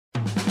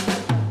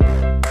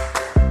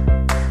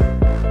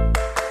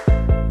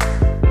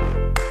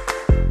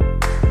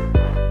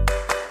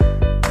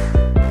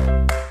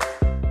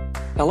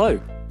Hello,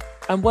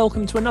 and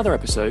welcome to another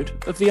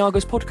episode of the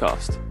Argos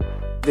podcast.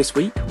 This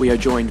week, we are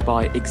joined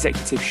by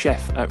executive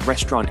chef at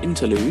Restaurant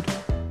Interlude,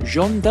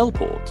 Jean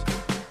Delport.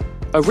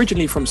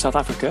 Originally from South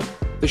Africa,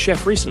 the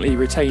chef recently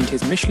retained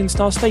his Michelin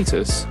star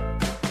status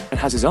and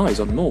has his eyes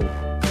on more.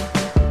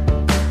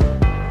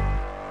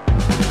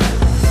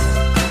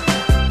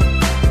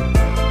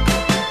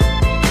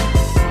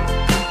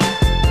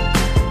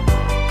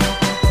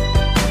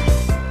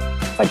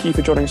 Thank you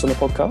for joining us on the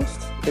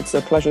podcast. It's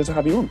a pleasure to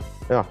have you on.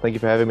 Yeah, thank you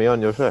for having me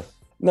on your show.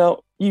 Now,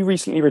 you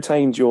recently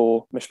retained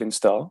your Michelin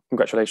star.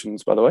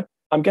 Congratulations, by the way.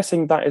 I'm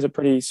guessing that is a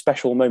pretty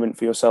special moment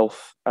for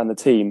yourself and the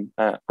team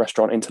at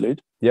Restaurant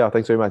Interlude. Yeah,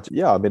 thanks very much.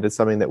 Yeah, I mean, it's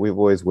something that we've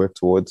always worked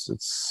towards.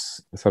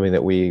 It's something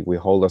that we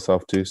hold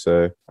ourselves to.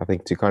 So I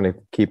think to kind of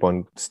keep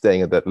on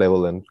staying at that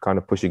level and kind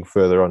of pushing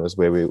further on is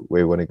where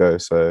we want to go.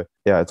 So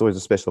yeah, it's always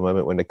a special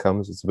moment when it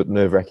comes. It's a bit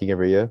nerve-wracking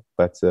every year,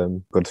 but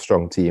got a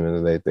strong team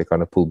and they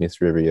kind of pulled me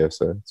through every year.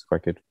 So it's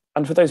quite good.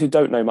 And for those who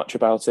don't know much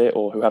about it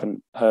or who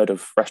haven't heard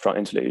of Restaurant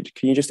Interlude,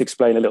 can you just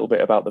explain a little bit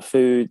about the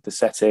food, the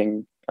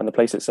setting, and the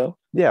place itself?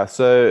 Yeah,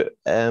 so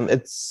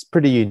it's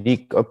pretty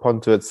unique upon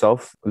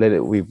itself.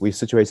 We're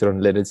situated on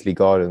Leonardsley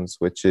Gardens,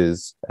 which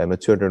is a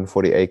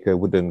 240-acre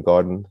wooden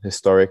garden,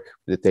 historic,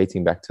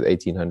 dating back to the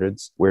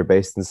 1800s. We're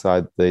based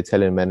inside the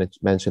Italian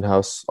mansion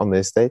house on the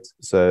estate.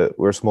 So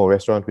we're a small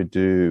restaurant. We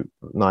do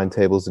 9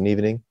 tables an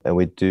evening, and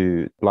we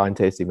do blind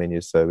tasting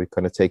menus. So we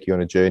kind of take you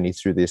on a journey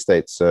through the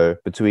estate. So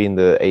between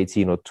the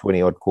 18 or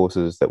 20 odd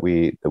courses that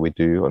we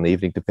do on the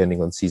evening,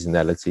 depending on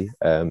seasonality,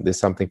 there's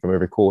something from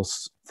every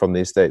course from the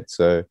estate.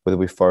 So whether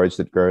we foraged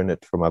it, grown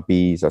it from our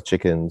bees, our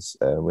chickens,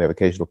 we have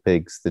occasional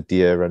pigs, the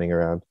deer running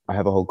around. I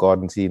have a whole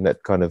garden team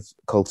that kind of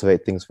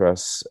cultivate things for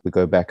us. We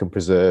go back and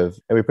preserve,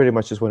 and we pretty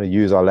much just want to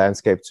use our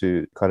landscape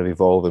to kind of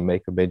evolve and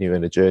make a menu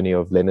and a journey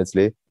of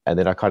Leonardsley. And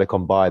then I kind of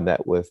combine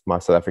that with my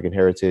South African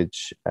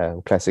heritage,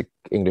 classic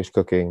English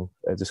cooking,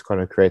 just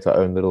kind of create our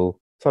own little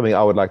something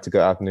I would like to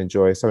go out and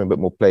enjoy, something a bit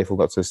more playful,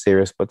 not so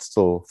serious, but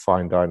still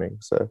fine dining.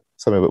 So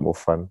something a bit more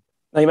fun.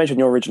 Now, you mentioned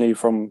you're originally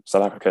from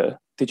South Africa.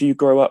 Did you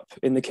grow up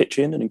in the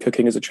kitchen and in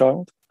cooking as a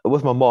child?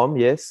 With my mom,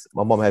 yes.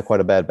 My mom had quite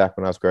a bad back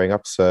when I was growing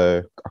up,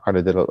 so I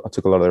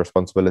took a lot of the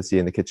responsibility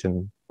in the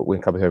kitchen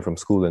when coming home from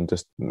school and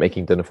just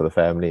making dinner for the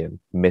family and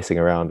messing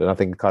around. And I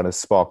think it kind of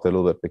sparked a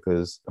little bit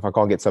because if I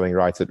can't get something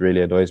right, it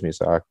really annoys me.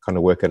 So I kind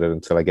of work at it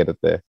until I get it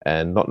there.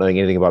 And not knowing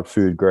anything about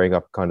food growing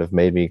up kind of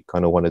made me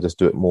kind of want to just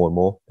do it more and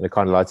more. And it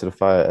kind of lighted a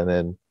fire. And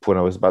then when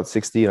I was about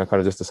 16, I kind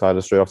of just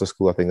decided straight after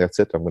school, I think that's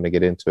it. I'm going to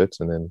get into it,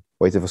 and then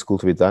waited for school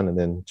to be done and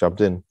then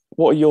jumped in.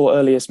 What are your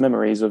earliest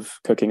memories of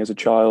cooking as a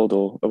child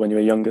or when you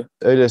were younger?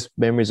 Earliest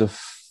memories of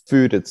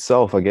food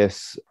itself, I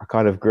guess. I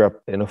kind of grew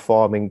up in a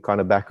farming kind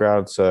of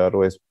background, so I'd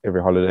always,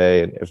 every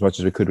holiday, and as much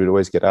as we could, we'd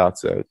always get out.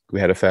 So we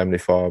had a family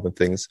farm and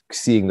things.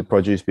 Seeing the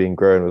produce being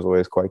grown was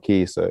always quite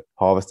key. So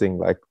harvesting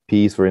like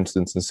peas, for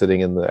instance, and sitting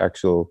in the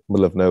actual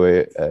middle of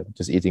nowhere,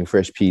 just eating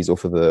fresh peas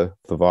off of the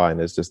vine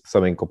is just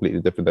something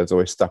completely different that's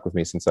always stuck with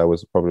me since I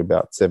was probably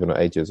about 7 or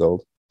 8 years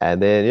old. And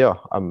then, yeah,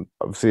 I'm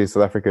obviously in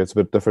South Africa, it's a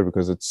bit different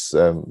because it's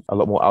a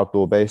lot more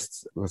outdoor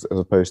based as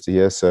opposed to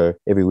here. So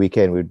every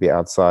weekend we'd be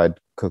outside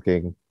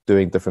cooking,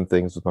 doing different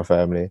things with my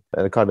family.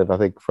 And it kind of, I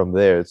think from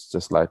there, it's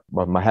just like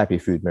my happy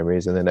food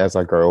memories. And then as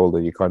I grow older,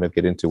 you kind of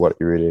get into what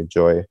you really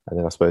enjoy. And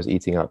then I suppose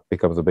eating out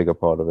becomes a bigger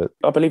part of it.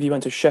 I believe you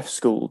went to chef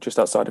school just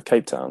outside of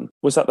Cape Town.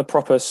 Was that the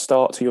proper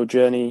start to your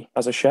journey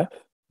as a chef?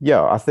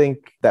 Yeah, I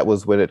think that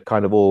was when it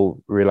kind of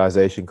all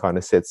realization kind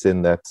of sets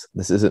in that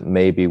this isn't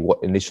maybe what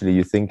initially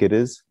you think it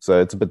is.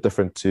 So it's a bit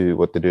different to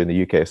what they do in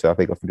the UK. So I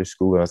think I finished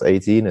school when I was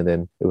 18, and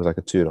then it was like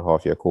a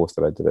 2.5-year course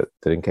that I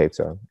did in Cape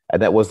Town.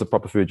 And that was the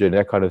proper food journey.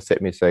 That kind of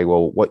set me saying,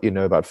 well, what you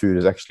know about food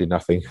is actually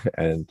nothing.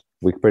 And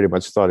we're pretty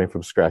much starting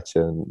from scratch.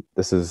 And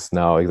this is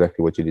now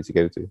exactly what you need to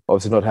get into.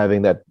 Obviously not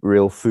having that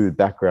real food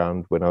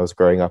background when I was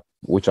growing up,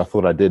 which I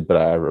thought I did, but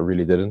I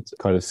really didn't. It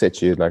kind of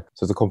sets you like,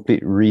 so it's a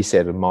complete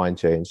reset and mind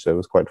change. So it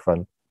was quite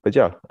fun. But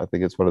yeah, I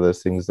think it's one of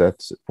those things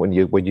that when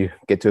you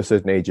get to a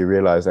certain age, you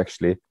realize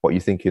actually what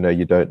you think you know,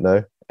 you don't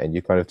know, and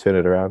you kind of turn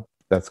it around.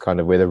 That's kind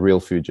of where the real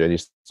food journey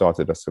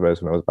started, I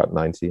suppose, when I was about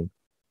 19.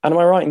 And am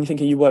I right in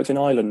thinking you worked in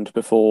Ireland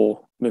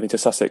before moving to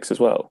Sussex as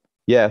well?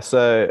 Yeah,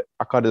 so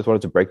I kind of just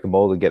wanted to break the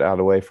mold and get out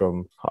away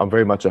from, I'm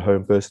very much a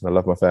home person. I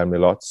love my family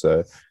a lot.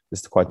 So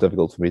it's quite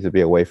difficult for me to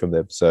be away from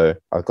them. So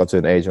I got to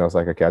an age and I was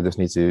like, okay, I just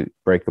need to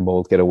break the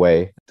mold, get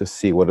away, to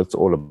see what it's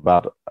all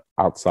about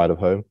outside of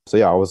home. So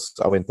yeah,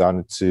 I went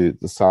down to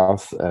the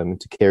south,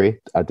 to Kerry.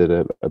 I did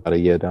about a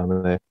year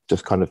down there,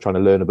 just kind of trying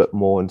to learn a bit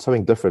more and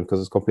something different because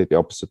it's completely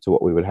opposite to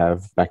what we would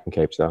have back in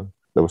Cape Town.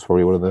 That was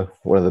probably one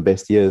of the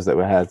best years that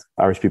we had.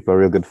 Irish people are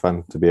real good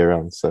fun to be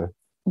around. So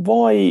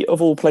Why,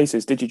 of all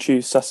places, did you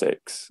choose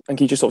Sussex? And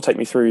can you just sort of take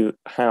me through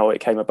how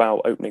it came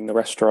about opening the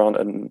restaurant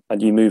and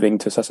you moving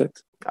to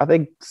Sussex? I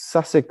think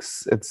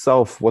Sussex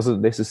itself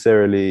wasn't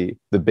necessarily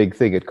the big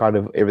thing. It kind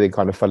of everything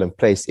kind of fell in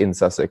place in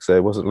Sussex. So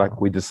it wasn't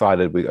like we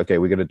decided we're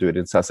going to do it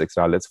in Sussex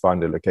now. Let's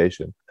find a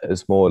location.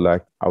 It's more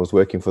like I was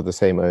working for the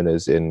same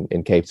owners in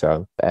Cape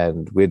Town,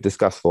 and we had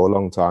discussed for a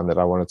long time that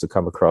I wanted to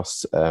come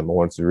across. I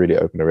wanted to really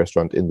open a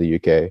restaurant in the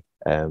UK.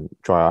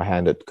 Try our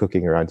hand at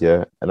cooking around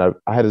here. And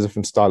I had a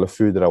different style of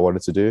food that I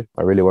wanted to do.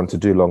 I really wanted to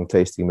do long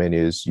tasting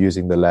menus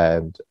using the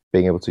land,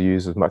 being able to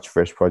use as much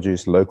fresh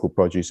produce, local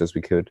produce as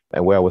we could.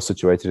 And where I was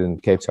situated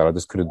in Cape Town, I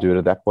just couldn't do it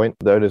at that point.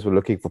 The owners were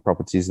looking for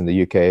properties in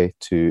the UK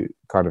to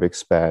kind of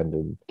expand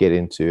and get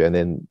into. And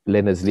then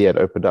Leonard's Lee had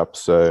opened up.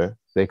 So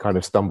they kind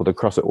of stumbled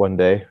across it one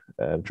day,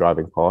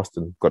 driving past,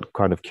 and got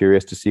kind of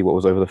curious to see what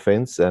was over the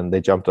fence. And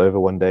they jumped over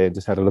one day and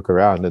just had a look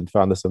around and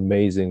found this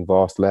amazing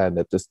vast land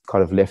that just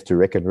kind of left to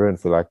wreck and ruin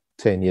for like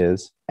 10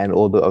 years. And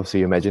all the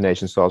obviously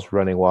imagination starts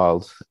running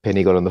wild.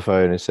 Penny got on the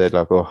phone and said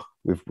like, oh,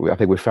 I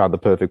think we found the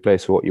perfect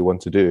place for what you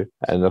want to do.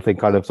 And I think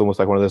kind of it's almost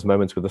like one of those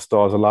moments where the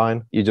stars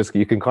align.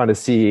 You can kind of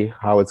see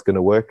how it's going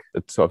to work.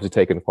 It's obviously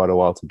taken quite a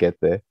while to get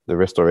there. The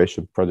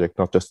restoration project,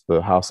 not just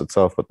the house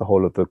itself, but the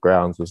whole of the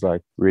grounds was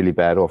like really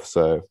bad off.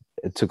 So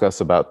it took us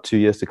about 2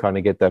 years to kind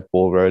of get that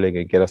ball rolling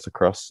and get us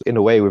across. In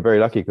a way, we're very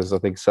lucky because I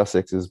think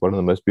Sussex is one of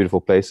the most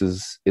beautiful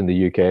places in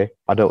the UK.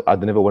 I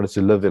never wanted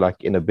to live like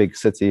in a big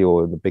city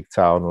or in a big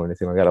town or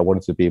anything like that. I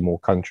wanted to be more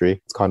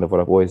country. It's kind of what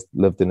I've always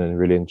lived in and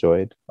really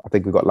enjoyed. I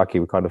think we got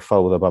lucky. We kind of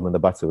fell with a bum in the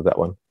butter with that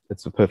one.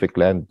 It's a perfect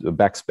land, a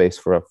backspace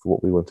for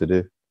what we want to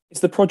do. Is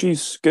the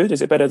produce good?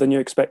 Is it better than you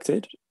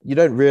expected? You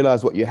don't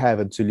realize what you have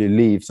until you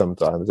leave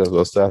sometimes as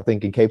well. So I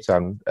think in Cape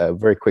Town,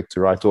 very quick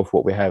to write off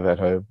what we have at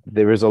home.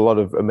 There is a lot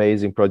of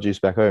amazing produce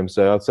back home.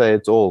 So I'd say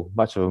it's all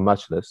much of a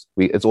muchness.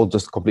 It's all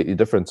just completely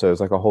different. So it's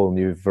like a whole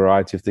new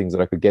variety of things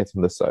that I could get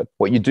on this side.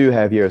 What you do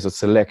have here is a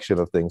selection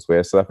of things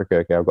where South Africa,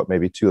 okay, I've got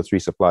maybe 2 or 3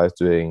 suppliers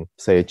doing,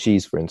 say, a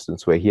cheese, for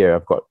instance, where here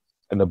I've got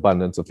an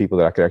abundance of people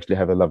that I could actually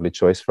have a lovely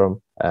choice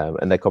from,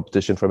 and their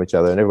competition from each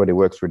other, and everybody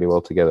works really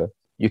well together.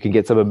 You can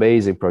get some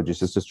amazing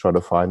produce. It's just trying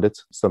to find it.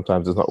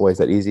 Sometimes it's not always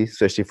that easy,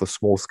 especially for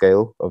small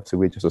scale. Obviously,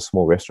 we're just a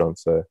small restaurant.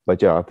 So,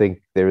 but yeah, I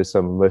think there is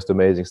some most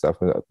amazing stuff.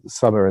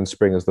 Summer and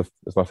spring is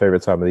my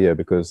favorite time of the year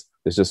because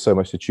there's just so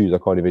much to choose. I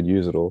can't even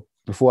use it all.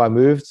 Before I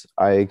moved,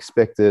 I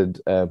expected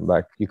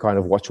like you kind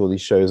of watch all these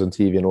shows on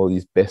TV and all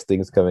these best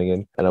things coming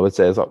in, and I would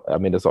say it's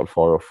not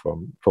far off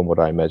from what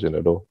I imagined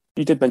at all.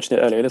 You did mention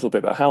it earlier a little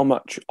bit, but how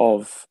much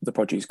of the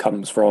produce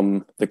comes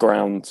from the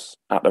grounds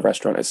at the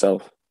restaurant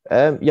itself?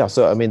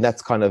 So I mean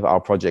that's kind of our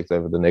project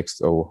over the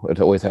next, or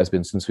it always has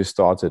been since we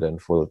started, and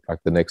for like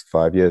the next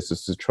 5 years,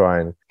 just to try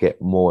and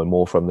get more and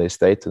more from the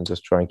estate and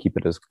just try and keep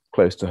it as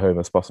close to home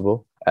as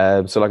possible.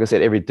 So like I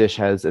said, every dish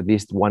has at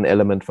least one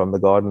element from the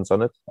gardens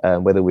on it,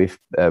 whether we've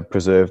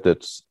preserved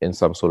it in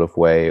some sort of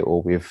way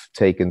or we've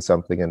taken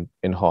something and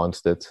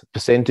enhanced it.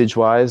 Percentage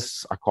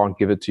wise, I can't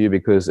give it to you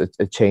because it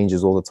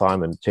changes all the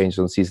time and changes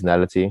on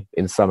seasonality.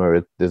 In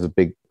summer, there's a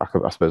big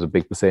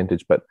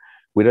percentage, but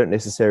we don't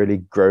necessarily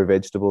grow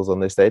vegetables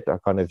on the estate. I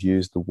kind of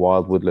use the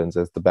wild woodlands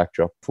as the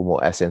backdrop for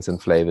more accents and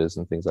flavors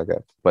and things like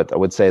that. But I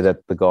would say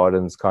that the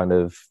gardens kind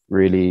of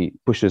really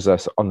pushes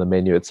us on the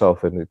menu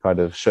itself, and it kind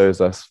of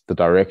shows us the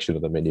direction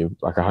of the menu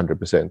like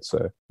 100%.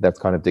 So that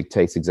kind of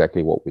dictates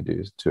exactly what we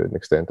do to an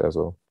extent as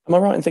well. Am I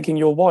right in thinking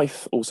your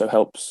wife also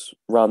helps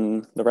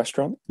run the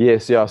restaurant?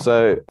 Yes, yeah.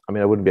 So, I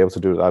mean, I wouldn't be able to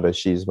do it without her.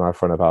 She's my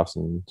front of house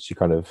and she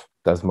kind of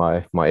does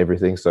my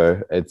everything.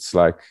 So it's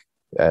like,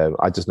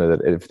 I just know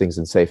that everything's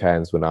in safe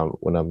hands when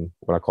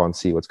I can't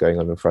see what's going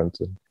on in front.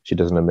 And she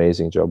does an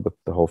amazing job with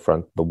the whole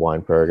front, the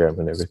wine program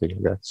and everything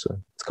like that. So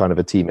it's kind of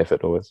a team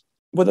effort always.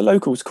 Were the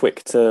locals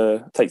quick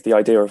to take the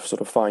idea of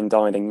sort of fine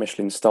dining,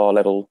 Michelin star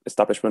level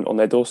establishment on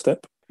their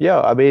doorstep?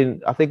 Yeah, I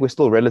mean, I think we're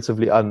still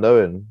relatively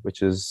unknown,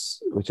 which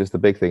is the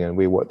big thing. And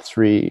we're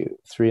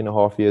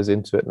 3.5 years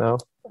into it now.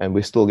 And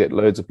we still get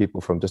loads of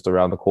people from just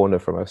around the corner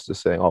from us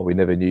just saying, oh, we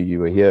never knew you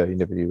were here. You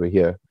never knew you were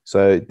here.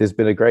 So there's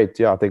been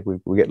I think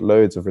we get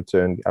loads of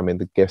return. I mean,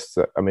 the guests,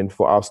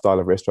 for our style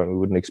of restaurant, we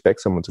wouldn't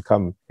expect someone to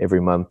come every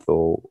month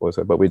or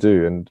so, but we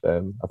do. And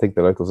I think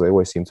the locals, they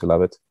always seem to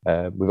love it.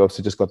 We've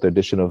obviously just got the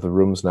addition of the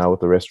rooms now with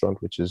the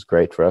restaurant, which is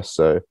great for us.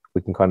 So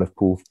we can kind of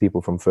pull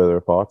people from further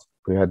apart.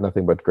 We had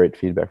nothing but great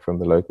feedback from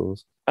the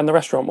locals. And the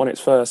restaurant won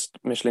its first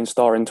Michelin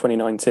star in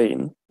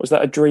 2019. Was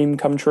that a dream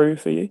come true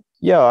for you?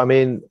 Yeah, I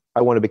mean,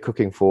 I want to be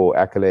cooking for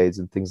accolades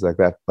and things like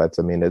that. But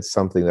I mean, it's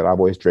something that I've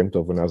always dreamt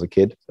of when I was a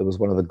kid. It was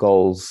one of the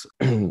goals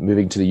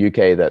moving to the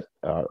UK that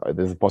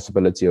there's a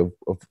possibility of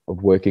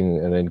working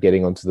and then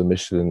getting onto the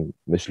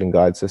Michelin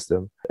guide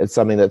system. It's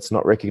something that's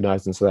not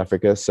recognized in South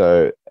Africa.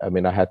 So, I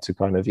mean, I had to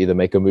kind of either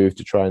make a move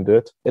to try and do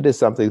it. It is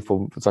something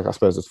I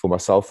suppose it's for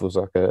myself. It was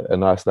like a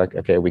nice, like,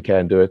 okay, we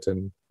can do it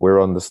and we're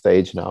on the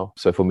stage now.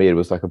 So for me, it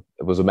was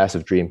a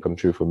massive dream come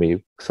true for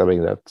me.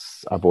 Something that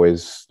I've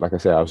always, like I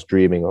said, I was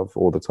dreaming of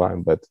all the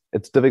time, but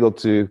it's difficult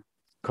to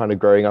kind of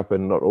growing up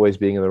and not always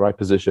being in the right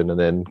position, and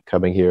then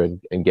coming here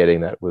and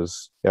getting that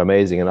was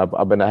amazing. And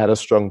I had a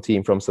strong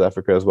team from South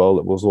Africa as well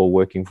that was all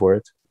working for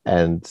it.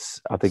 And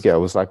I think, it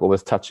was like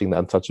almost touching the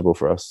untouchable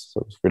for us.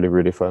 So it was really,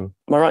 really fun.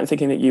 Am I right in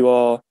thinking that you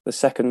are the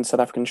second South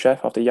African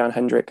chef after Jan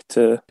Hendrik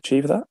to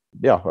achieve that?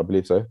 Yeah, I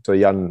believe so. So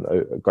Jan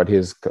got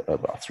his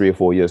about 3 or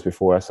 4 years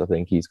before us. I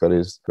think he's got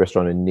his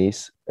restaurant in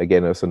Nice.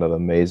 Again, it's another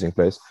amazing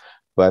place.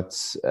 But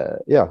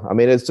I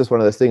mean, it's just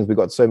one of those things. We've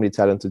got so many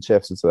talented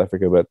chefs in South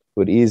Africa, but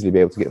we'd easily be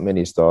able to get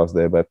many stars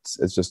there, but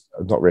it's just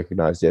not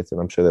recognized yet.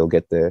 And I'm sure they'll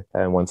get there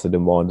once the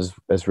demand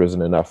has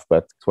risen enough.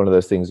 But it's one of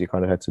those things you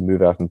kind of had to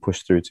move out and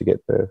push through to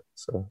get there.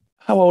 So.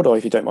 How old are you,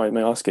 if you don't mind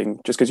me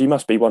asking? Just because you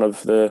must be one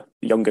of the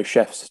younger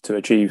chefs to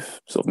achieve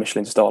sort of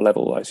Michelin star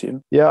level, I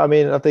assume. Yeah, I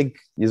mean, I think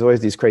there's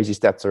always these crazy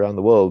stats around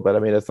the world, but I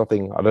mean, it's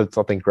nothing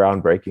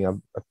groundbreaking.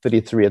 I'm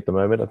 33 at the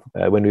moment.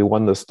 When we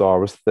won the star, I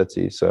was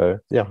 30. So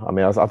yeah, I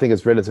mean, I think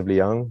it's relatively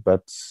young,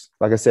 but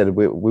like I said,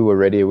 we were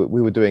ready.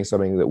 We were doing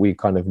something that we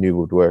kind of knew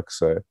would work.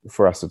 So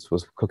for us, it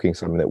was cooking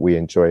something that we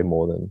enjoy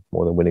more than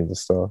winning the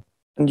star.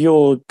 And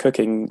your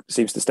cooking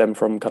seems to stem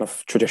from kind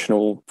of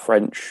traditional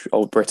French,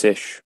 old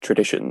British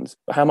traditions.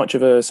 But how much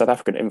of a South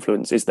African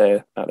influence is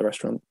there at the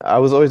restaurant? I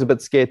was always a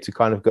bit scared to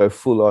kind of go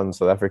full on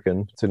South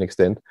African to an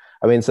extent.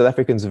 I mean, South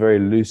African's a very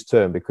loose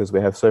term because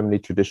we have so many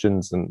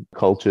traditions and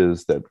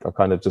cultures that are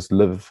kind of just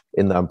live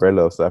in the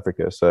umbrella of South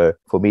Africa. So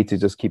for me to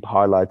just keep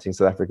highlighting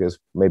South Africa is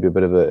maybe a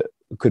bit of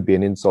could be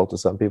an insult to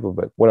some people,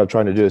 but what I'm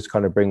trying to do is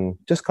kind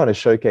of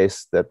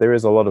showcase that there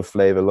is a lot of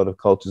flavor, a lot of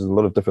cultures, and a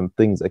lot of different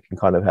things that can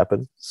kind of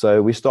happen.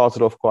 So we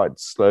started off quite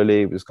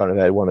slowly. We just kind of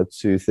had 1 or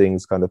 2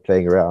 things kind of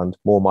playing around,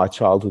 more my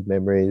childhood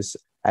memories.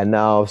 And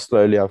now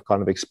slowly I've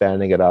kind of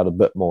expanding it out a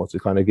bit more to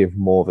kind of give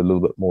more of a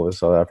little bit more of a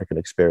South African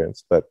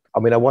experience. But I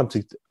mean, I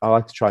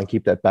like to try and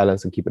keep that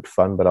balance and keep it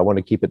fun, but I want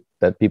to keep it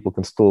that people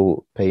can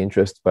still pay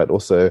interest, but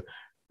also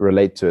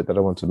relate to it. I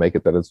don't want to make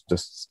it that it's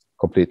just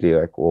completely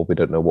like, well, we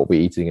don't know what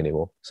we're eating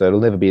anymore. So it'll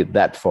never be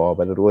that far,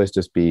 but it'll always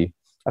just be,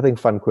 I think,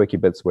 fun, quirky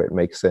bits where it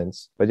makes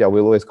sense. But yeah,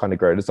 we'll always kind of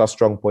grow. It's our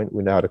strong point.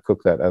 We know how to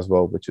cook that as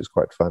well, which is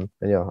quite fun.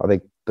 And yeah, I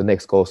think the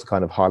next goal is to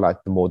kind of highlight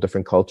the more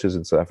different cultures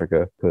in South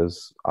Africa,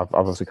 because I've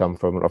obviously come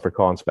from an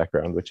Afrikaans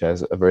background, which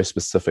has a very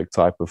specific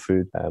type of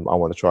food. I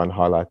want to try and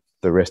highlight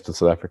the rest of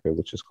South Africa,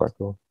 which is quite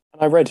cool.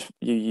 I read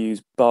you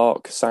use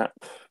bark, sap,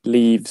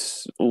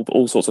 leaves,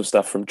 all sorts of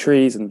stuff from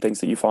trees and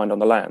things that you find on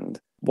the land.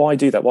 Why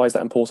do that? Why is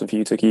that important for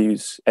you to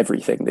use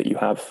everything that you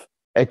have?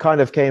 It kind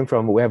of came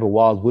from, we have a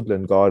wild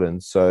woodland garden.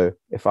 So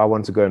if I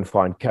want to go and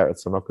find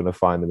carrots, I'm not going to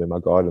find them in my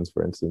gardens,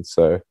 for instance.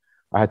 So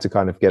I had to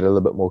kind of get a little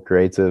bit more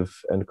creative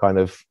and kind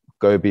of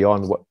go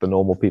beyond what the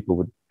normal people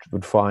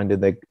would find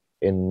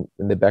in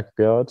their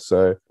backyard.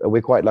 So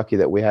we're quite lucky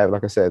that we have,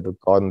 like I said, the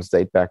gardens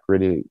date back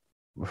really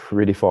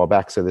far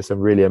back. So there's some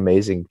really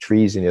amazing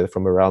trees in here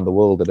from around the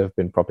world that have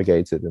been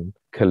propagated and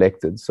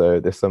collected.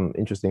 So there's some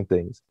interesting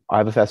things. I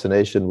have a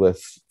fascination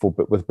with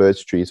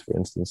birch trees, for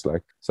instance.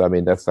 So I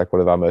mean, that's like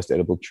one of our most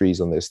edible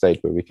trees on the estate,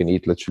 where we can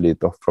eat literally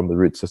from the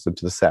root system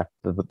to the sap,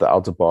 the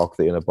outer bark,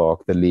 the inner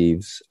bark, the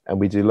leaves, and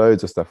we do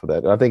loads of stuff with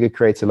that. And I think it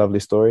creates a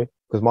lovely story,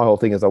 because my whole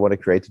thing is I want to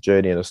create a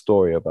journey and a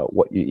story about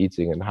what you're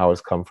eating and how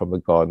it's come from the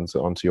gardens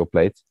onto your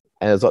plate.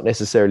 And it's not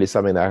necessarily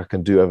something that I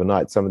can do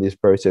overnight. Some of these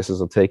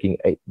processes are taking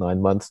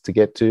 8-9 months to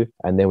get to,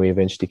 and then we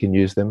eventually can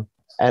use them.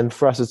 And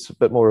for us, it's a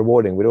bit more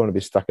rewarding. We don't want to be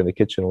stuck in the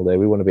kitchen all day.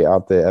 We want to be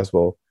out there as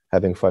well,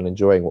 having fun,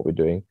 enjoying what we're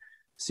doing,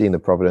 seeing the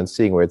provenance,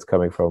 seeing where it's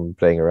coming from,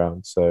 playing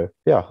around. So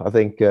yeah, I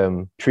think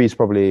trees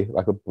probably,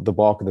 like the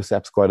bark and the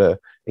sap's quite a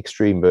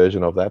extreme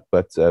version of that,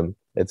 but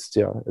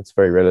it's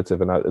very relative,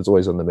 and it's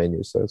always on the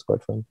menu, so it's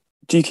quite fun.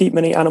 Do you keep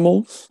many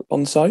animals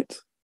on site?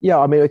 Yeah,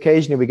 I mean,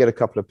 occasionally we get a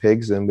couple of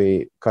pigs and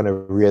we kind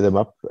of rear them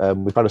up.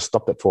 We kind of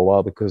stopped that for a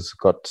while because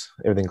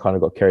everything kind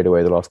of got carried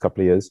away the last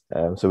couple of years.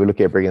 So we're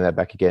looking at bringing that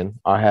back again.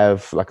 I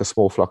have like a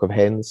small flock of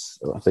hens.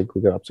 I think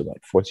we go up to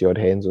like 40 odd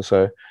hens or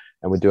so.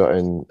 And we do our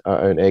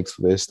own eggs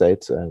for the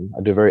estate.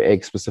 I do a very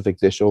egg-specific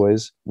dish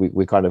always.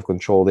 We kind of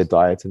control their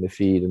diet and their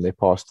feed, and they're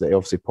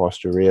obviously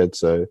pasture-reared,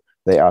 so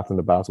they're out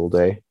and about all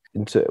day.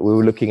 We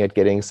were looking at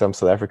getting some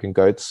South African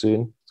goats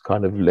soon,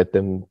 kind of let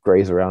them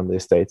graze around the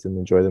estate and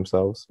enjoy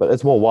themselves. But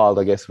it's more wild,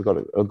 I guess.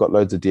 We've got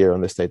loads of deer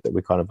on the estate that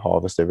we kind of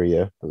harvest every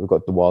year. We've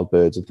got the wild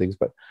birds and things,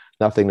 but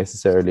nothing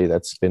necessarily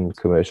that's been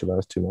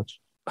commercialized too much.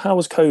 How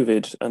was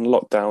COVID and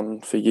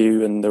lockdown for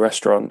you and the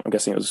restaurant? I'm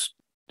guessing it was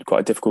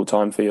quite a difficult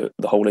time for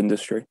the whole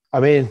industry. I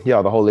mean,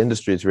 yeah, the whole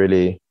industry is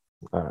really,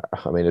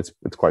 it's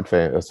quite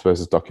fair. I suppose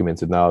it's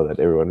documented now that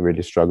everyone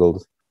really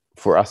struggled.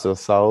 For us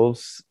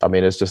ourselves, I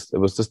mean, it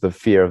was just the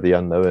fear of the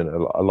unknown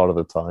a lot of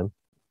the time.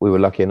 We were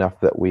lucky enough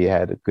that we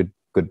had a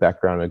good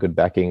background and good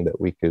backing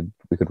that we could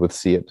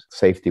withsee it.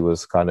 Safety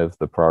was kind of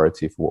the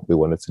priority for what we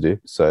wanted to do.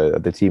 So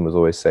the team was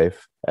always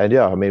safe. And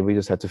yeah, I mean, we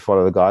just had to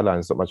follow the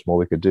guidelines. Not much more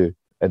we could do.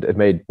 It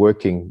made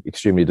working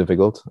extremely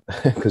difficult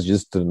because you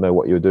just didn't know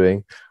what you were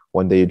doing.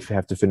 One day you'd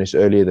have to finish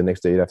earlier, the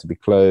next day you'd have to be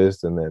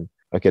closed, and then,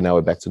 okay, now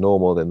we're back to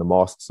normal, then the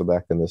masks are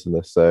back and this and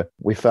this. So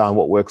we found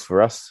what works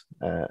for us.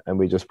 and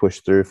we just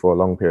pushed through for a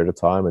long period of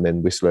time, and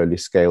then we slowly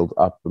scaled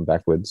up and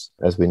backwards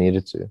as we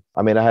needed to.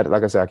 I mean,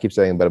 like I said, I keep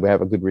saying, but we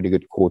have a really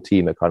good core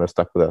team that kind of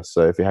stuck with us.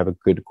 So if you have a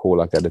good core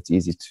like that, it's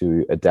easy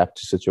to adapt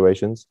to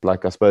situations.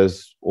 Like I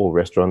suppose all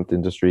restaurant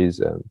industries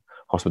and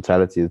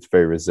hospitality, it's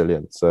very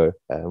resilient. So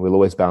we'll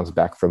always bounce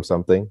back from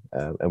something,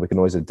 and we can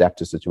always adapt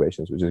to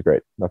situations, which is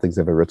great. Nothing's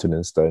ever written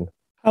in stone.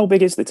 How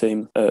big is the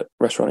team at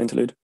Restaurant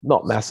Interlude?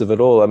 Not massive at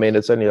all. I mean,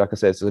 it's only, like I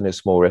said, it's only a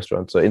small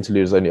restaurant. So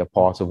Interlude is only a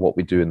part of what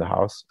we do in the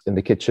house. In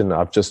the kitchen,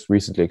 I've just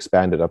recently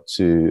expanded up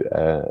to,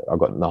 I've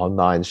got now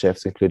 9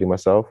 chefs, including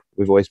myself.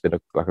 We've always been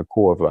a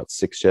core of about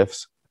 6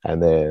 chefs.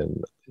 And then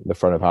in the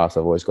front of house,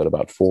 I've always got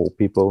about 4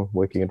 people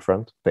working in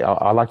front.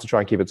 I like to try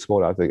and keep it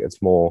small. I think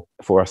it's more,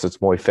 for us, it's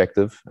more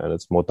effective and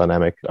it's more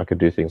dynamic. I could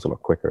do things a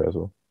lot quicker as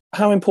well.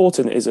 How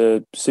important is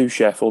a sous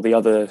chef or the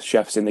other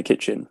chefs in the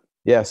kitchen?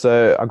 Yeah,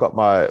 so I got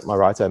my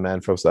right-hand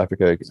man from South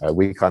Africa.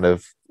 We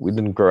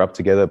didn't grow up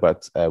together,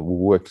 but we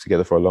worked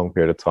together for a long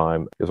period of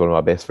time. He was one of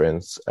my best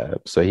friends.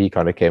 So he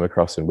kind of came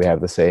across and we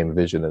have the same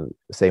vision and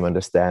the same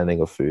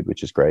understanding of food,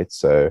 which is great.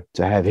 So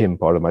to have him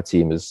part of my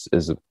team is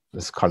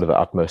kind of the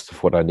utmost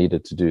of what I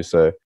needed to do.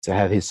 So to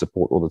have his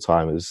support all the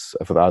time is,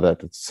 for that,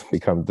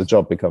 the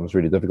job becomes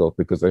really difficult,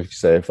 because like you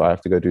say, if I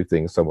have to go do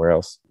things somewhere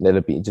else, let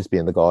it just be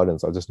in the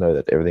gardens, I just know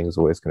that everything is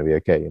always going to be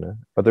okay,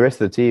 But the rest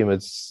of the team,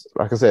 it's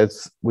like I said,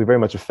 we're very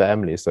much a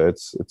family, so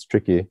it's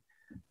tricky.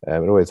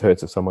 It always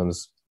hurts if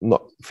someone's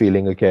not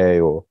feeling okay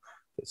or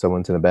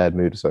someone's in a bad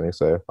mood or something.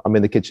 So I'm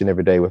in the kitchen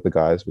every day with the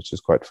guys, which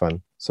is quite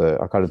fun. So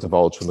I kind of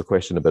divulge from the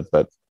question a bit,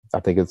 but I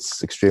think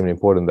it's extremely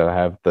important that I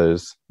have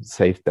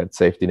that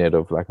safety net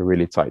of like a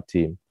really tight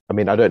team. I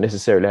mean, I don't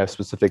necessarily have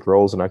specific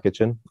roles in our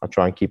kitchen. I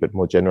try and keep it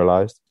more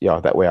generalized.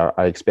 Yeah, that way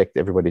I expect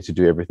everybody to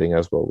do everything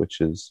as well,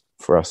 which is,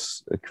 for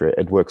us,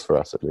 it works for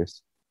us at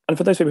least. And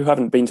for those people who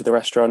haven't been to the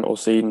restaurant or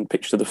seen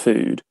pictures of the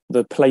food,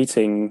 the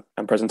plating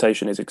and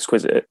presentation is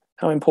exquisite.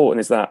 How important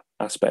is that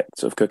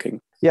aspect of cooking?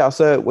 Yeah,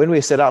 so when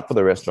we set out for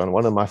the restaurant,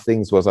 one of my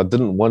things was I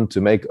didn't want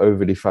to make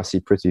overly fussy,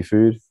 pretty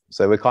food.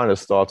 So we kind of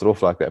started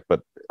off like that,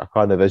 but I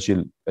kind of, as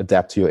you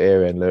adapt to your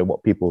area and learn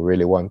what people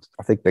really want,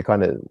 I think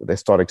they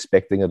start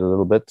expecting it a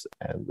little bit,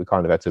 and we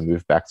kind of had to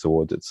move back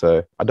towards it.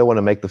 So I don't want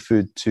to make the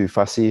food too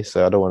fussy,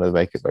 so I don't want to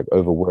make it like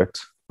overworked,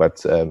 but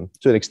to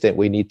an extent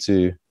we need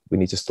to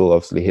still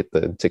obviously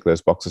tick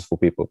those boxes for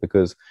people,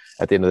 because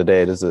at the end of the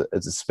day, it's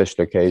a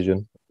special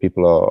occasion.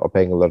 People are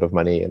paying a lot of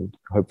money and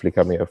hopefully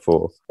coming here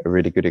for a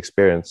really good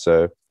experience.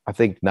 So I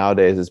think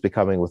nowadays it's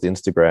becoming, with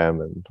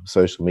Instagram and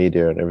social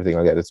media and everything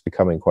like that, it's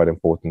becoming quite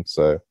important.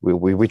 So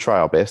we try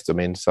our best. I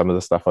mean, some of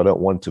the stuff I don't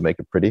want to make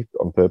it pretty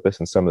on purpose,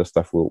 and some of the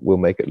stuff we'll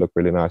make it look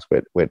really nice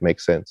where it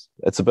makes sense.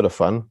 It's a bit of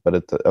fun,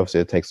 but obviously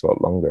it takes a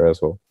lot longer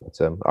as well.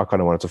 But I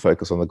kind of wanted to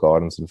focus on the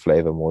gardens and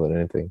flavor more than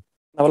anything.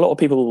 Now, a lot of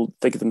people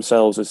think of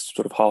themselves as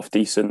sort of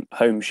half-decent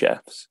home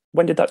chefs.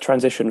 When did that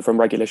transition from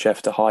regular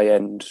chef to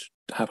high-end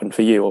happen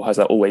for you, or has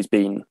that always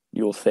been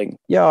your thing?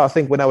 Yeah, I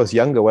think when I was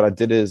younger, what I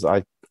did is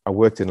I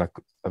worked in like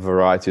a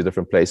variety of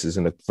different places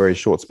in a very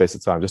short space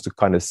of time, just to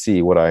kind of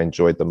see what I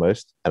enjoyed the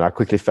most. And I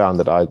quickly found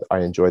that I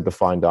enjoyed the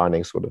fine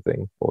dining sort of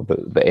thing, or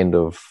the end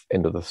of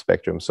the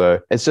spectrum. So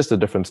it's just a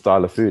different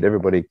style of food.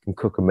 Everybody can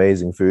cook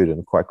amazing food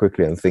and quite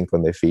quickly and think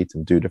on their feet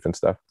and do different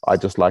stuff. I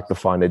just like the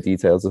finer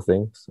details of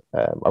things.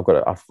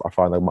 I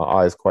find that my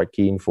eye is quite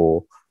keen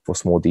for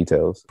small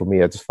details. For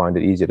me, I just find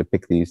it easier to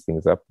pick these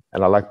things up.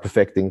 And I like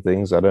perfecting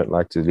things. I don't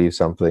like to leave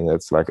something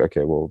that's like,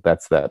 okay, well,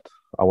 that's that.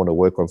 I want to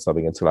work on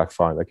something until I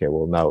find, okay,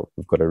 well, now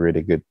we've got a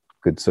really good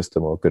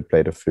system or a good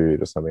plate of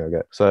food or something like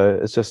that. So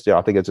it's just,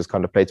 I think it just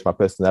kind of plays to my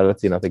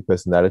personality. And I think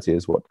personality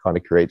is what kind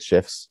of creates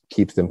chefs,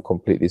 keeps them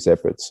completely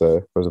separate.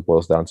 So it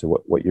boils down to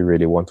what you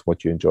really want,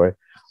 what you enjoy.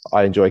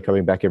 I enjoy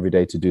coming back every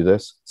day to do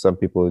this. Some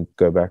people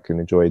go back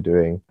and enjoy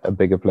doing a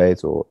bigger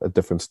plate or a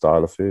different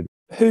style of food.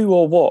 Who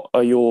or what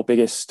are your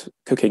biggest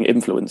cooking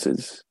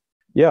influences?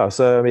 Yeah,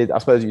 so I mean, I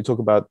suppose you talk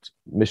about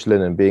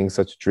Michelin and being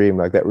such a dream,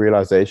 like that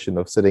realization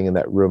of sitting in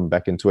that room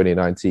back in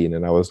 2019,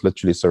 and I was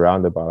literally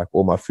surrounded by like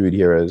all my food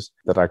heroes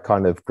that I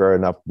kind of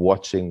grown up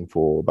watching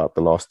for about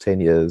the last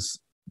 10 years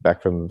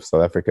back from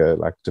South Africa,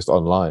 like just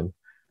online.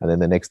 And then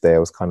the next day I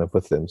was kind of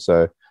with them.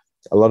 So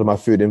a lot of my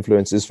food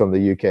influence is from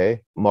the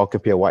UK.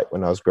 Markiplier White,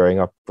 when I was growing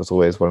up, was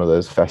always one of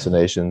those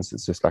fascinations.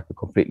 It's just like a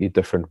completely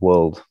different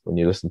world when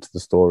you listen to the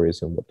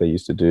stories and what they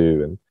used to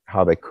do and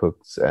how they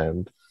cooked,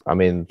 and I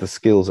mean, the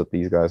skills that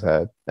these guys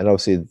had. And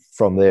obviously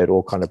from there, it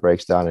all kind of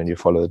breaks down and you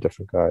follow the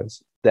different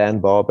guys. Dan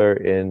Barber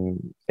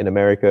in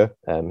America,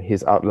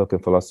 his outlook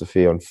and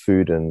philosophy on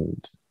food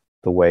and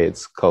the way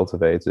it's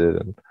cultivated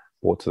and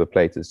brought to the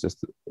plate is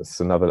just, it's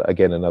another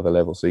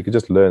level. So you could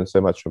just learn so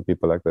much from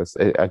people like this.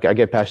 I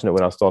get passionate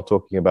when I start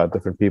talking about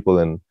different people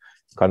and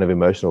kind of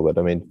emotional, but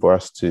I mean, for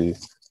us to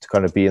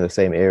kind of be in the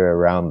same area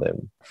around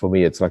them, for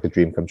me, it's like a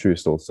dream come true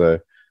still. So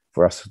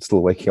for us, it's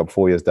still waking up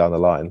 4 years down the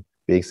line,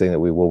 being saying that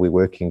we will be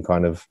working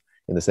kind of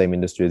in the same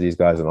industry as these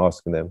guys and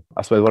asking them.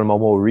 I suppose one of my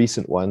more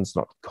recent ones,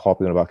 not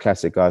harping on about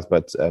classic guys,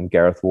 but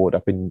Gareth Ward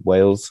up in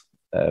Wales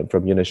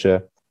from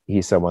Unisher.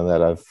 He's someone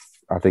that I've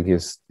I think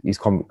he's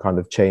kind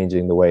of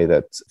changing the way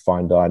that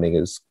fine dining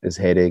is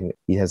heading.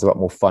 He has a lot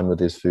more fun with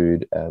his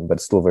food, but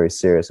it's still very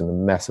serious and a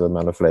massive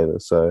amount of flavor.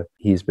 So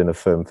he's been a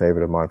firm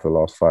favorite of mine for the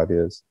last 5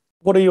 years.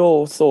 What are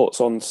your thoughts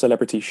on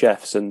celebrity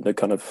chefs and the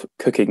kind of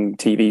cooking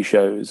TV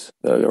shows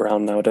that are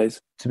around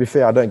nowadays? To be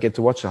fair, I don't get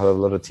to watch a hell of a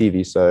lot of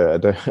TV, so I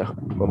don't.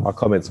 Well, my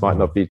comments might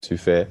not be too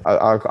fair.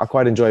 I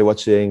quite enjoy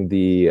watching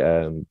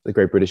the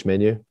Great British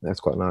Menu. That's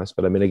quite nice.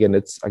 But I mean, again,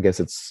 I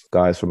guess it's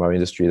guys from our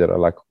industry that are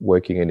like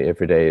working in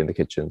every day in the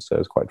kitchen, so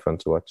it's quite fun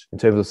to watch. In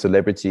terms of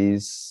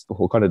celebrities,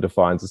 what kind of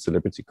defines a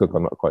celebrity cook?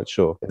 I'm not quite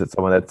sure. Is it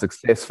someone that's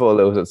successful,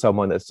 or is it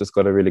someone that's just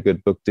got a really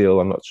good book deal?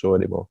 I'm not sure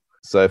anymore.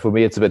 So for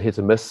me, it's a bit hit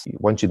and miss.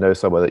 Once you know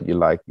someone that you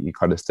like, you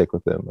kind of stick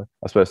with them.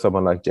 I suppose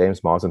someone like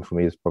James Marsden for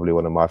me is probably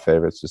one of my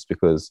favorites, just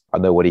because I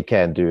know what he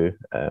can do,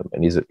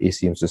 and he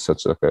seems just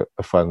such like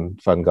a fun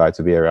guy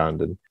to be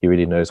around, and he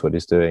really knows what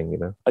he's doing. You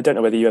know. I don't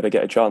know whether you ever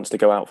get a chance to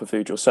go out for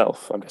food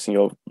yourself. I'm guessing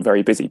you're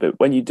very busy, but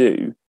when you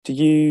do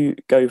you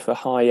go for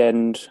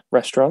high-end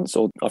restaurants,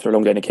 or after a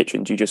long day in the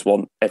kitchen, do you just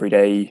want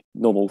everyday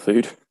normal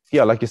food?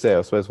 Yeah, like you say,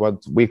 I suppose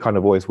we're kind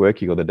of always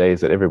working on the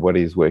days that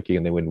everybody's working,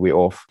 and then when we're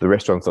off, the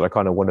restaurants that I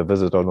kind of want to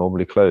visit are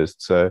normally closed.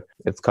 So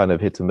it's kind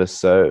of hit and miss.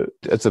 So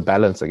it's a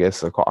balance, I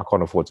guess. I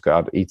can't afford to go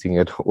out eating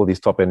at all these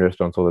top-end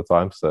restaurants all the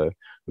time. So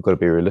we've got to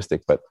be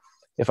realistic. But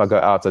if I go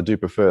out, I do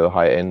prefer the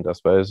high-end, I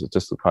suppose. It's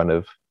just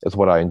it's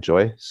what I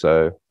enjoy.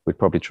 So we'd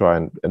probably try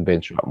and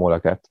venture out more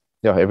like that.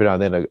 Yeah, every now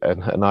and then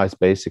a nice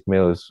basic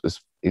meal is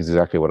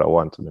exactly what I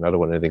want. I mean, I don't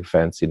want anything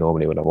fancy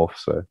normally when I'm off.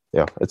 So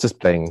yeah, it's just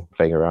playing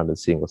around and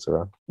seeing what's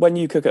around. When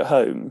you cook at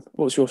home,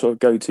 what's your sort of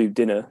go-to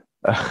dinner?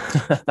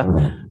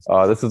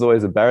 Oh, this is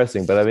always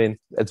embarrassing, but I mean,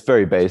 it's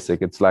very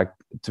basic. It's like,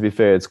 to be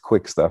fair, it's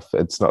quick stuff.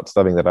 It's not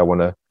something that I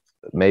want to,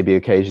 maybe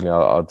occasionally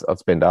I'll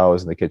spend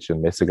hours in the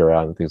kitchen messing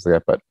around and things like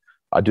that. But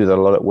I do that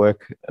a lot at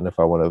work, and if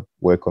I want to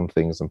work on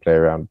things and play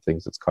around with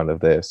things, it's kind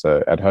of there.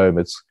 So at home,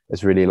 it's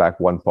really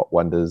like one pot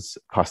wonders,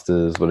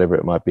 pastas, whatever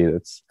it might be.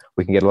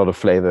 We can get a lot of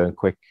flavor and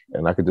quick,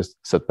 and I could just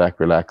sit back,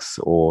 relax,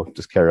 or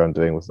just carry on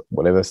doing with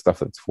whatever stuff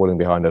that's falling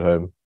behind at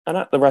home. And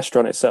at the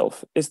restaurant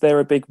itself, is there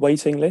a big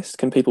waiting list?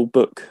 Can people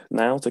book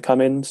now to come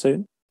in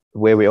soon?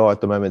 Where we are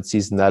at the moment,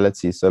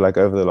 seasonality. So like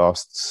over the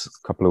last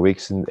couple of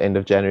weeks, in end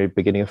of January,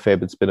 beginning of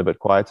Feb, it's been a bit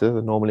quieter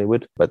than normally it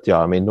would. But yeah,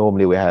 I mean,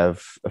 normally we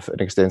have an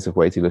extensive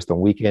waiting list on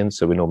weekends.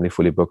 So we're normally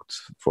fully booked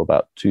for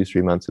about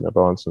 2-3 months in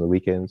advance on the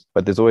weekends.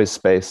 But there's always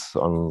space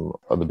on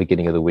the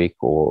beginning of the week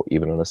or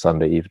even on a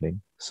Sunday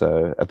evening.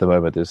 So at the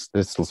moment, there's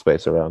still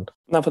space around.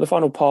 Now, for the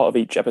final part of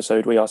each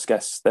episode, we ask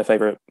guests their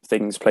favourite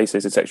things,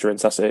 places, etc. in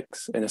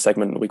Sussex in a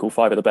segment that we call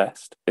 5 of the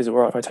Best. Is it all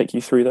right if I take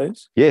you through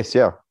those? Yes,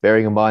 yeah.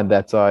 Bearing in mind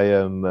that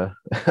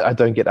I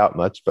don't get out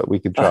much, but we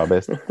can try our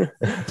best.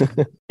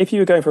 If you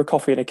were going for a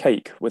coffee and a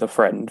cake with a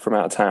friend from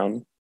out of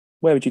town,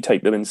 where would you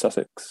take them in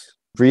Sussex?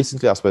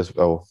 Recently, I suppose,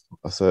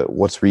 so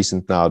what's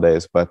recent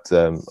nowadays, but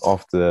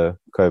after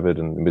COVID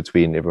and in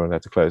between, everyone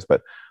had to close.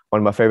 But one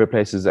of my favorite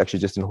places is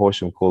actually just in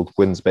Horsham called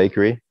Gwynn's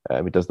Bakery.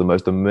 It does the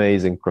most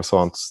amazing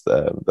croissants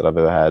that I've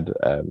ever had.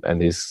 And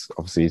he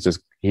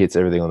hits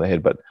everything on the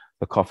head. But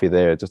the coffee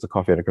there, just a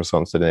coffee and a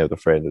croissant sitting there with a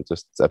friend,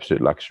 it's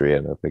absolute luxury.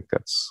 And I think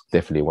that's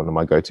definitely one of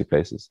my go-to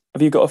places.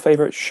 Have you got a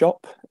favourite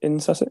shop in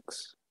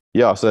Sussex?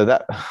 Yeah, so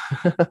that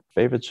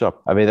favorite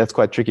shop. I mean, that's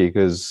quite tricky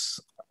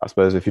because I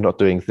suppose if you're not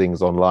doing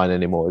things online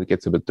anymore, it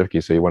gets a bit tricky.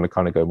 So you want to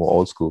kind of go more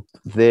old school.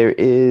 There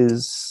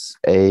is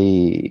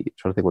trying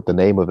to think what the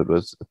name of it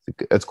was.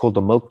 It's called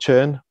the Milk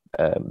Churn.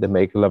 They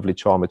make lovely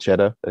Charmer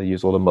cheddar. They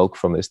use all the milk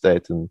from the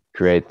estate and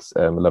create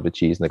a lovely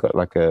cheese. And they've got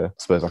like a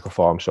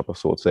farm shop of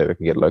sorts there. We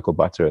can get local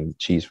butter and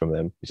cheese from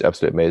them, which is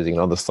absolutely amazing.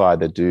 And on the side,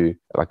 they do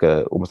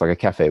almost like a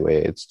cafe where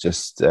it's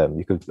just,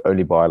 you could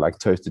only buy like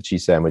toasted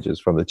cheese sandwiches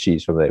from the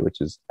cheese from there, which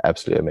is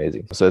absolutely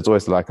amazing. So it's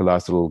always like a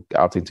nice little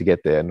outing to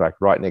get there. And like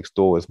right next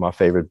door is my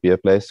favorite beer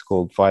place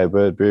called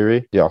Firebird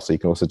Brewery. Yeah, so you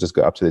can also just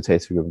go up to the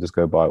tasting room and just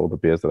go buy all the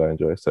beers that I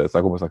enjoy. So it's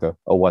like almost like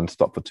a one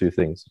stop for two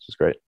things, which is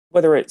great.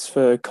 Whether it's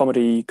for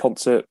comedy,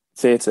 concert,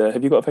 theatre,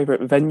 have you got a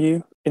favourite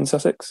venue in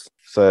Sussex?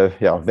 So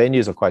yeah,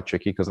 venues are quite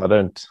tricky because I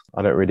don't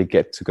really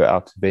get to go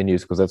out to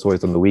venues because that's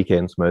always on the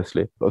weekends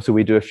mostly. Also,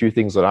 we do a few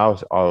things on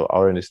our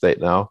own estate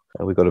now.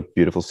 We've got a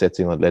beautiful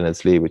setting on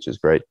Leonard's Lee, which is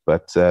great.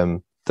 But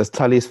does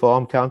Tully's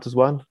Farm count as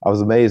one? I was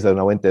amazed when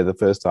I went there the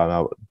first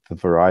time, the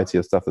variety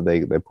of stuff that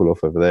they pull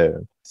off over there.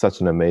 Such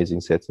an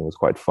amazing setting. It was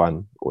quite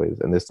fun always.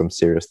 And there's some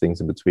serious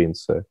things in between.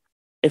 So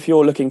if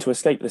you're looking to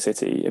escape the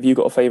city, have you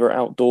got a favourite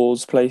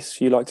outdoors place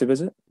you like to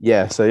visit?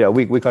 Yeah, so yeah,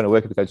 we kind of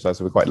work at the countryside,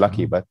 so we're quite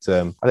lucky. But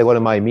I think one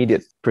of my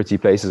immediate pretty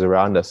places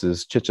around us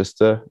is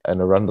Chichester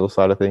and Arundel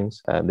side of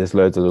things. And there's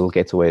loads of little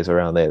getaways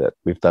around there that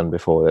we've done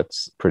before.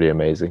 That's pretty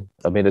amazing.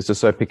 I mean, it's just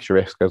so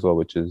picturesque as well,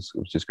 which is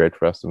great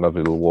for us. And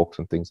lovely little walks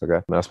and things like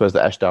that. And I suppose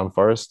the Ashdown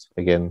Forest,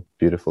 again,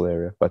 beautiful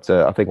area. But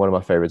I think one of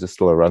my favourites is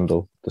still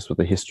Arundel, just with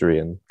the history.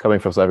 And coming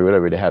from South Africa, we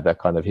don't really have that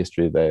kind of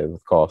history there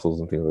with castles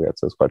and things like that.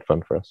 So it's quite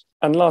fun for us.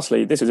 And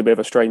lastly, this is a bit of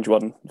a strange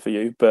one for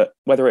you, but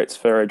whether it's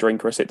for a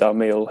drink or a sit-down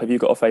meal, have you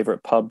got a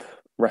favourite pub,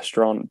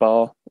 restaurant,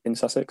 bar in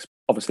Sussex?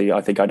 Obviously,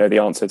 I think I know the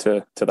answer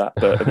to that,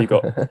 but have you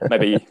got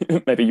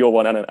maybe your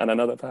one and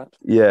another perhaps?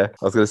 Yeah,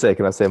 I was going to say,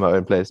 can I say my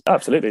own place?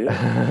 Absolutely.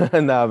 Yeah.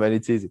 No, I'm only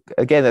teasing.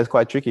 Again, that's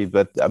quite tricky,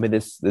 but I mean,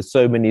 there's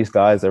so many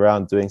guys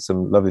around doing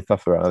some lovely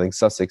stuff around. I think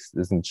Sussex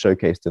isn't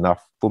showcased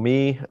enough. For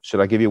me,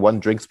 should I give you one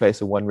drinks place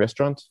and one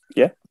restaurant?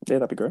 Yeah,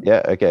 that'd be great.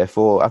 Yeah, okay.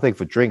 I think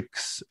for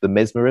drinks, the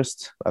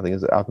Mesmerist, I think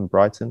is out in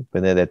Brighton.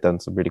 Been there, they've done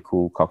some really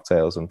cool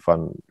cocktails and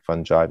fun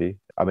jivey.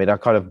 I mean, I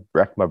kind of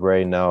racked my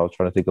brain now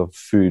trying to think of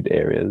food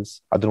areas.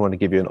 I don't want to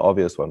give you an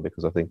obvious one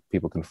because I think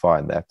people can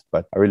find that,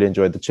 but I really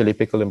enjoyed the chili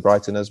pickle in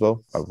Brighton as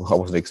well. I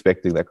wasn't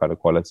expecting that kind of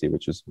quality,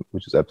 which is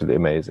absolutely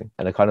amazing.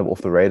 And a kind of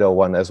off the radar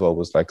one as well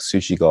was like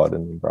Sushi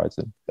Garden in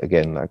Brighton.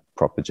 Again, like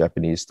proper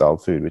Japanese style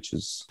food, which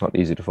is not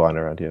easy to find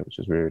around here, which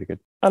is really, really good.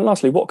 And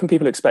lastly, what can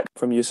people expect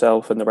from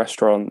yourself and the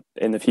restaurant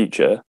in the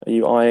future? Are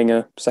you eyeing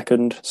a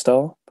second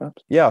star,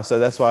 perhaps? Yeah, so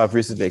that's why I've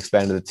recently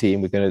expanded the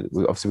team. We've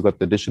got the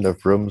addition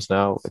of rooms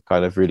now. It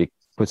kind of really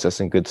puts us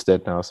in good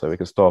stead now, so we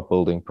can start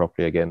building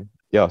properly again.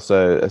 Yeah,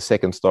 so a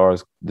second star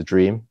is the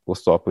dream. We'll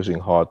start pushing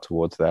hard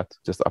towards that,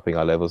 just upping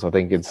our levels. I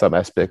think in some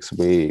aspects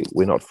we're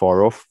not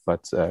far off,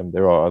 but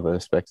there are other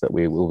aspects that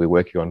we will be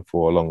working on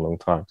for a long, long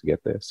time to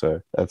get there. So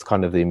that's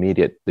kind of the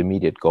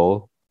immediate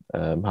goal.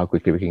 How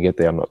quickly we can get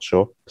there, I'm not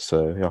sure.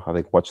 So yeah, I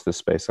think watch this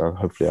space.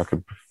 Hopefully I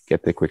can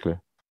get there quickly.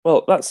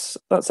 Well, that's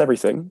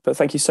everything. But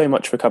thank you so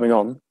much for coming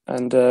on,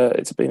 and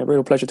it's been a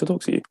real pleasure to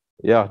talk to you.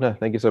 Yeah, no,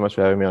 thank you so much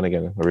for having me on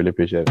again. I really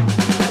appreciate it.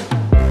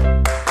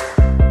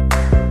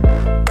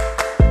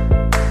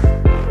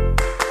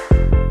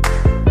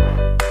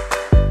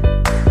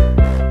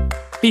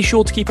 Be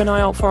sure to keep an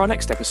eye out for our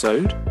next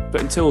episode.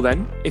 But until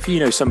then, if you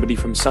know somebody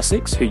from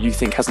Sussex who you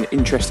think has an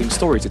interesting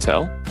story to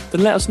tell,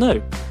 then let us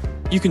know.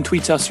 You can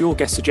tweet us your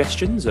guest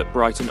suggestions at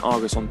Brighton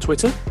Argus on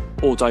Twitter,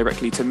 or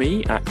directly to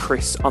me at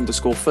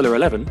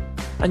Chris_Fuller11,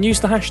 and use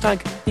the hashtag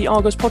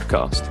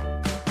 #TheArgosPodcast.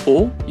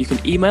 Or you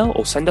can email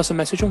or send us a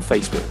message on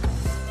Facebook.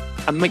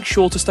 And make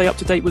sure to stay up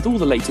to date with all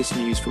the latest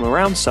news from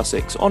around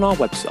Sussex on our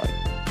website,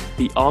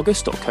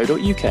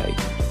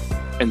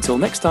 theargus.co.uk. Until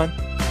next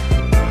time.